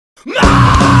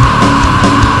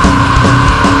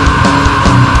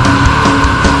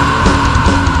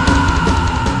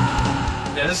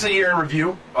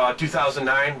review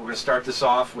 2009. We're going to start this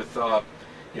off with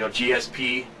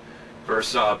GSP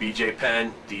versus BJ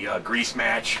Penn, the grease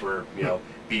match where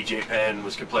BJ Penn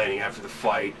was complaining after the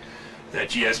fight that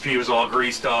GSP was all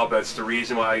greased up. That's the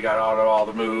reason why he got out of all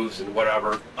the moves and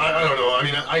whatever. I don't know. I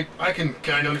mean, I can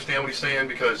kind of understand what he's saying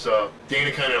because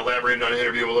Dana kind of elaborated on the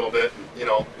interview a little bit.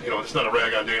 It's not a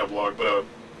rag on Dana blog, but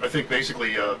I think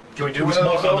basically. Can we do one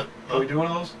of those? Can we do one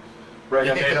of those? Rag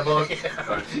on Dana blog.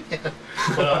 Yeah.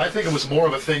 But I think it was more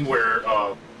of a thing where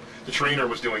the trainer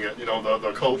was doing it.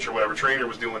 The coach or whatever trainer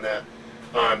was doing that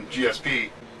on GSP.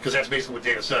 Because that's basically what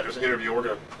Dana said. There's an interview. We're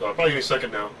going to probably any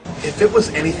second now. If it was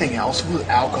anything else, with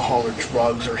alcohol or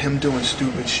drugs or him doing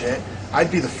stupid shit, I'd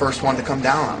be the first one to come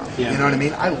down on him. Yeah. You know what I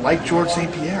mean? I like George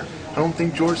St. Pierre. I don't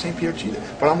think George St. Pierre cheated.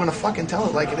 But I'm going to fucking tell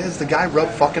it like it is. The guy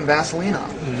rubbed fucking Vaseline on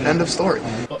him. Mm-hmm. End of story.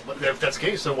 But if that's the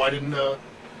case, then why didn't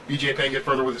BJ Penn get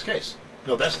further with his case?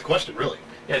 That's the question, really.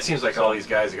 Yeah, it seems like all these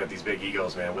guys have got these big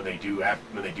egos, man. When they do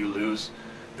lose,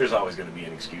 there's always going to be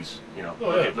an excuse,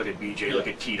 Look at BJ, look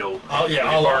at Tito. Oh yeah,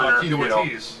 I'll Tito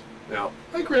Ortiz.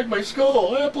 I cracked my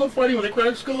skull. I love fighting with a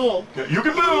cracked skull. You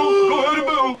can boo. Go ahead and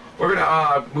boo. We're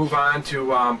gonna move on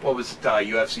to what was it,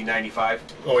 UFC 95?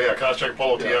 Oh yeah, Koscheck,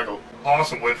 Paulo Tiago.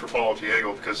 Awesome win for Paulo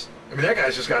Tiago because that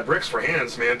guy's just got bricks for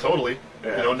hands, man. Totally.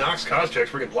 Yeah. Knocks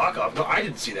Koscheck's freaking block off. No, I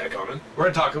didn't see that coming. We're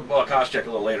gonna talk about Koscheck a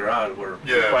little later on, where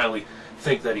we finally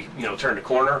think that he turned the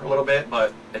corner a little bit,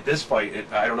 but at this fight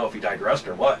I don't know if he digressed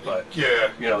or what, but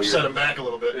set him back a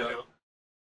little bit.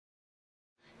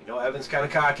 Evan's kind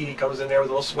of cocky. He comes in there with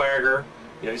a little swagger.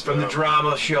 He's from the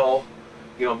drama show.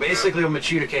 Basically when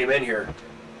Machida came in here,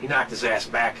 he knocked his ass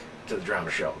back to the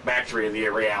drama show, back to the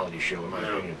reality show, in my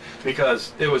opinion,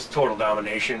 because it was total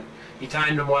domination. He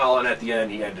timed him well, and at the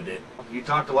end he ended it. He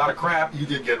talked a lot of crap. He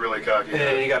did get really cocky,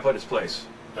 and he got put in his place.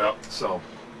 Yeah. So.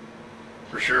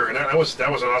 For sure, and that was an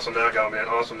awesome knockout, man.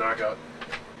 Awesome knockout.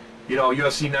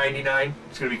 UFC 99.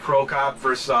 It's gonna be Crow Cop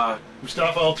versus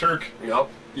Mustafa Al Turk. Yep.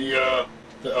 The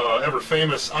ever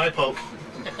famous eye poke.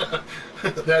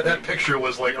 that picture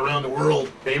was like around the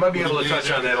world. Yeah, you might be able to touch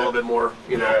on that a little bit more.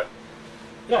 Yeah,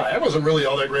 that wasn't really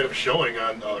all that great of a showing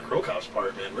on Crow Cop's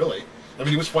part, man. Really. I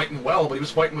mean, he was fighting well, but he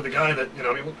was fighting with a guy that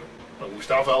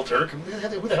Mustafa Al Turk.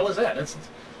 Who the hell is that?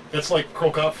 It's like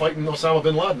Crow Cop fighting Osama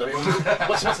bin Laden. I mean,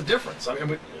 what's the difference? I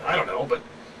mean, I don't know, but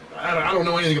I don't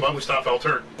know anything about Mustafa Al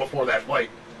Turk before that fight,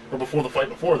 or before the fight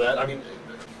before that. I mean,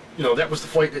 that was the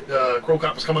fight that Crow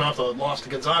Cop was coming off the loss to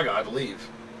Gonzaga, I believe.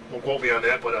 Don't quote me on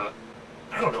that, but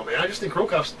I don't know, man. I just think Crow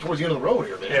Cop's towards the end of the road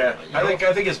here, man. Yeah,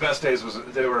 I think his best days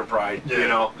they were in Pride.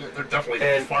 Yeah, they're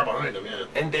definitely far behind him. Yeah.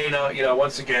 And Dana,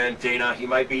 once again, he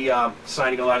might be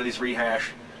signing a lot of these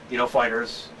rehash,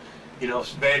 fighters.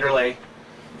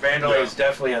 Vanderlei is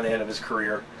definitely on the end of his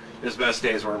career. His best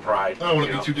days were in Pride. I don't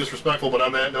want to be too disrespectful, but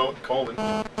on that note, Coleman's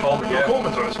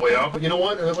on his way out. But you know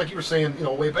what? Like you were saying,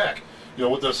 way back,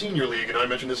 with the senior league, and I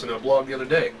mentioned this in a blog the other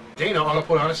day. Dana ought to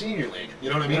put on a senior league. You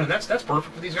know what I mean? Yeah. And that's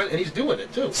perfect for these guys, and he's doing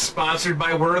it too. Sponsored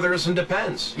by Werther's and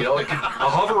Depends. A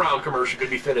hover round commercial could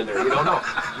be fit in there. You don't know,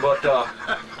 but.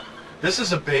 This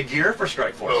is a big year for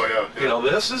Strikeforce. Oh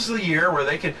yeah. This is the year where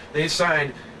they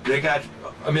got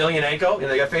Emelianenko,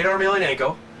 they got Fedor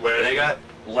Emelianenko, they got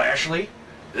Lashley,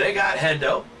 they got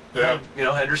Hendo,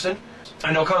 Henderson.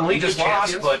 I know Kung Lee just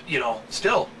lost, but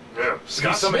still. Yeah.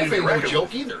 Scott Smith ain't no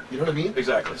joke either. You know what I mean?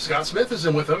 Exactly. Scott Smith is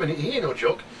in with him, and he ain't no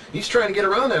joke. He's trying to get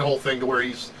around that whole thing to where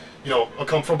he's, a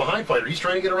come from behind fighter. He's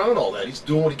trying to get around all that. He's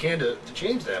doing what he can to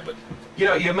change that, but.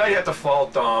 You might have to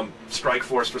fault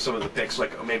Strikeforce for some of the picks,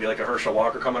 like maybe like a Herschel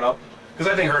Walker coming up.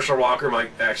 Because I think Herschel Walker might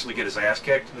actually get his ass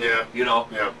kicked. Yeah.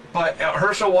 Yeah. But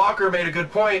Herschel Walker made a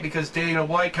good point because Dana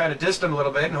White kind of dissed him a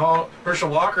little bit, and Herschel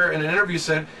Walker in an interview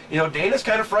said, Dana's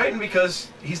kind of frightened because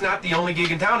he's not the only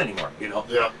gig in town anymore.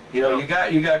 Yeah. You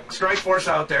got Strikeforce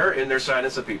out there, and they're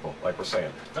signing some people, like we're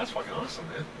saying. That's fucking awesome,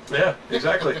 man. Yeah,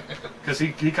 exactly. Because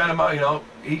he kind of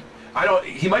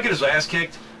he might get his ass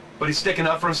kicked. But he's sticking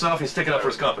up for himself. He's sticking up for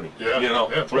his company. Yeah.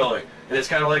 Totally. Really. And it's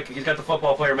kind of like he's got the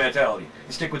football player mentality.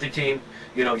 You stick with your team.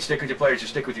 You stick with your players. You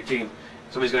stick with your team.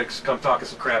 Somebody's going to come talking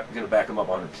some crap. You're going to back them up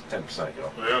 110%.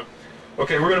 Yeah.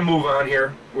 Okay, we're going to move on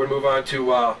here. We're going to move on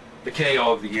to the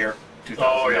KO of the year.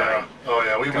 2009. Oh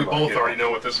yeah. We both already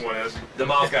know what this one is. The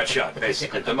mouth got shut,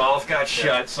 basically. The mouth got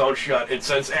shut, sewn shut, and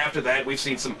since after that, we've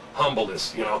seen some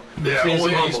humbleness.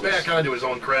 He's back onto his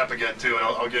own crap again too, and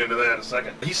I'll get into that in a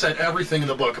second. He said everything in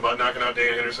the book about knocking out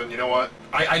Dan Henderson. You know what?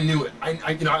 I knew it. I'm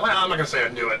not gonna say I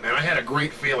knew it, man. I had a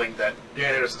great feeling that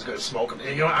Dan Henderson's gonna smoke him.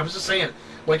 And I was just saying,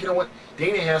 like, what?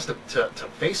 Dana has to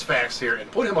face facts here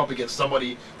and put him up against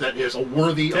somebody that is a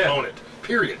worthy opponent.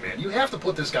 Period, man. You have to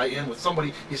put this guy in with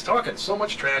somebody. He's talking so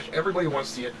much trash. Everybody wants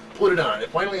to see it. Put it on. It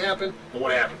finally happened. And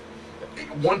what happened?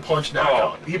 One punch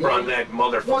knockout. He brought that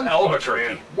motherfucker. One elbow punch,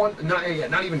 turkey. man.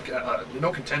 Not even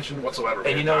no contention whatsoever.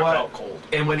 And man. you know Knocked what? Out cold.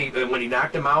 And when he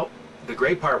knocked him out, the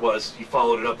great part was he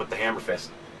followed it up with the hammer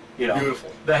fist. You know,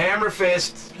 Beautiful. The hammer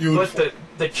fist Beautiful. put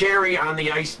the cherry on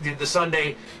the ice. The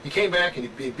sundae. He came back and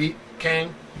he beat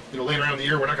Kang. You know, later on in the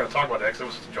year, we're not going to talk about that because it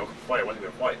was just a joke of a fight. It wasn't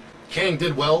even a fight. Kang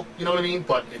did well, you know what I mean,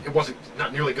 but it wasn't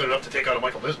not nearly good enough to take out a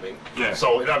Michael Bisping. Yeah.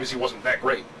 So it obviously wasn't that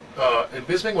great. And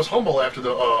Bisping was humble after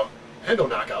the Hendo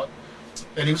knockout,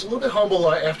 and he was a little bit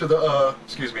humble after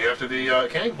the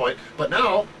Kang fight. But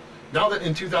now that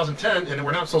in 2010, and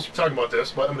we're not supposed to be talking about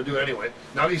this, but I'm going to do it anyway.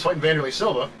 Now that he's fighting Vanderlei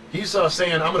Silva, he's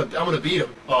saying I'm gonna beat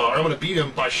him, or I'm gonna beat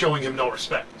him by showing him no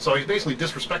respect. So he's basically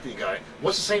disrespecting the guy.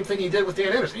 What's the same thing he did with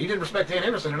Dan Anderson? He didn't respect Dan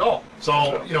Anderson at all.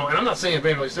 So you know, and I'm not saying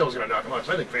Vanderlei Silva's going to knock him out.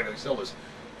 I think Vanderlei Silva's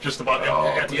just about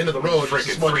at the end of the road.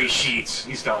 Freaking 3 sheets.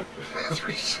 He's done.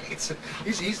 3 sheets.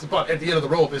 He's about at the end of the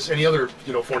rope as any other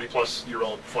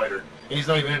 40-plus-year-old fighter. And he's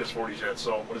not even in his 40s yet,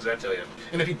 so what does that tell you?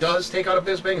 And if he does take out a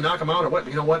Bisping and knock him out or what,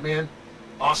 you know what, man?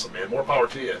 Awesome, man. More power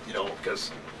to you,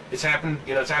 because it's happened.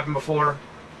 It's happened before.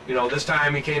 This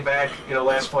time he came back.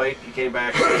 Last fight he came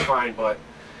back. It was fine, but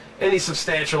any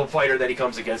substantial fighter that he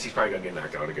comes against, he's probably gonna get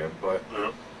knocked out again. But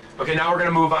okay, now we're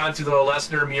gonna move on to the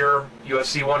Lesnar Mir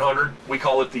UFC 100. We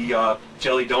call it the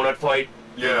jelly donut fight.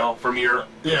 For Mir.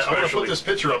 Yeah, I'm gonna put this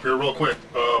picture up here real quick.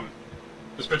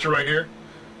 This picture right here.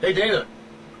 Hey Dana,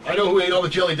 I know who ate all the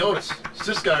jelly donuts. It's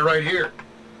this guy right here.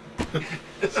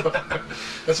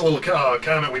 That's a little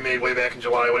comment we made way back in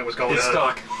July when it was going on. It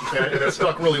stuck. And it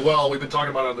stuck really well. We've been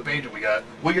talking about it on the page that we got.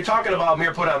 Well, you're talking about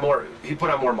Mir put on more. He put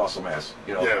on more muscle mass.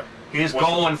 Yeah. He's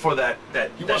going for that.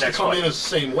 He wants to come in as the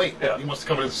same weight. Yeah. He wants to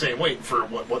come in as the same weight for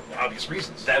what obvious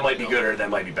reasons. That might be good or that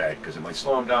might be bad because it might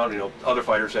slow him down. Other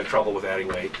fighters have trouble with adding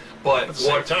weight. But at the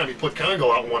same time, he put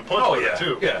Congo out in one punch with it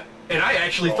too. Yeah. And I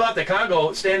actually thought that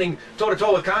Congo, standing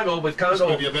toe-to-toe with Congo, This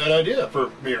would be a bad idea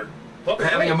for Mir.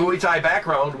 Having a Muay Thai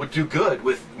background would do good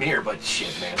with Mir, but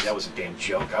shit, man, that was a damn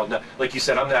joke. Like you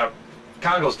said, I'm not.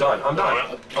 Congo's done. I'm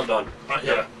done. I'm done.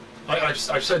 Yeah.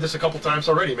 I've said this a couple times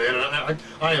already, man, and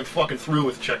I am fucking through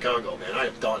with Czech Congo, man. I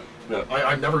am done. Yeah.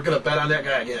 I'm never going to bet on that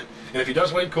guy again. And if he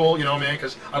does win, cool, man,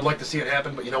 because I'd like to see it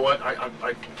happen, but you know what?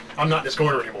 I'm not in this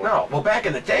corner anymore. No. Well, back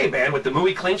in the day, man, with the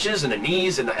Muay clinches and the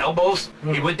knees and the elbows,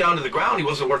 he went down to the ground. He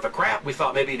wasn't worth a crap. We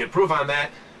thought maybe he'd improve on that.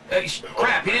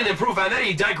 Crap, he didn't improve on that.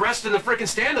 He digressed in the freaking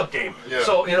stand-up game. Yeah.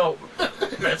 So,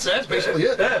 That's basically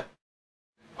it. Yeah.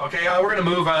 Okay, we're going to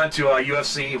move on to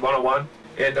UFC 101.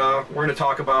 And we're going to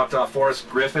talk about Forrest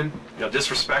Griffin,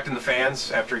 disrespecting the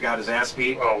fans after he got his ass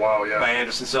beat by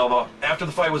Anderson Silva. After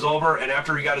the fight was over and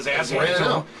after he got his ass handed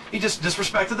to him, he just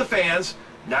disrespected the fans,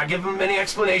 not giving them any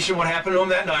explanation what happened to him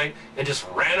that night, and just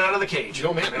ran out of the cage.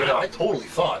 Man, I totally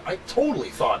thought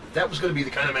that was going to be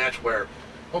the kind of match where,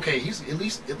 okay, he's at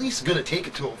least going to take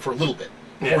it to him for a little bit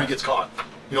before he gets caught.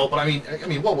 But I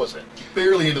mean, what was it?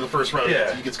 Barely into the first round,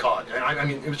 he gets caught.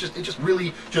 And it just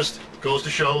really goes to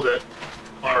show that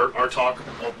our talk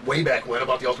way back when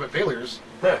about the Ultimate Failures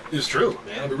is true,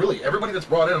 man. I mean, really, everybody that's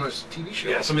brought in on this TV show.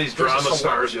 Yeah, some of these drama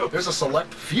stars. There's a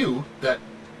select few that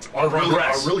are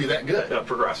really that good. Yeah,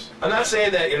 progress. I'm not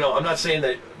saying that I'm not saying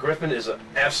that Griffin is an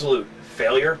absolute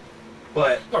failure,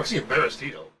 but no, he embarrassed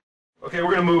Tito. Okay,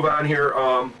 we're gonna move on here.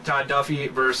 Todd Duffy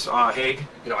versus Haig.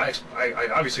 I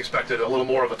obviously expected a little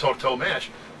more of a toe-to-toe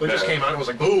match, but it just came out. It was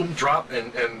like boom, drop,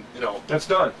 and that's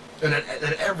done. And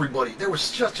then everybody, there was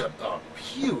such a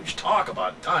huge talk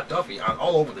about Todd Duffy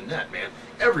all over the net, man.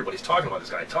 Everybody's talking about this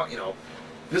guy.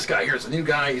 This guy here is the new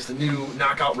guy. He's the new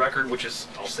knockout record, which is,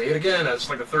 I'll say it again, it's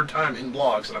like the third time in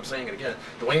blogs, and I'm saying it again.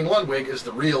 Dwayne Ludwig is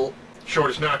the real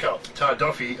shortest knockout. Todd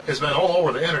Duffy has been all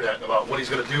over the internet about what he's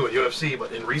going to do at UFC,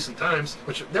 but in recent times,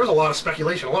 which there was a lot of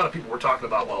speculation. A lot of people were talking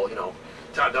about, well,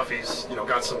 Todd Duffy's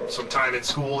got some time in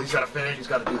school. He's got to finish. He's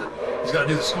got to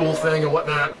do the school thing and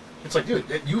whatnot. It's like, dude,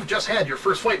 you've just had your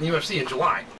first fight in the UFC in July.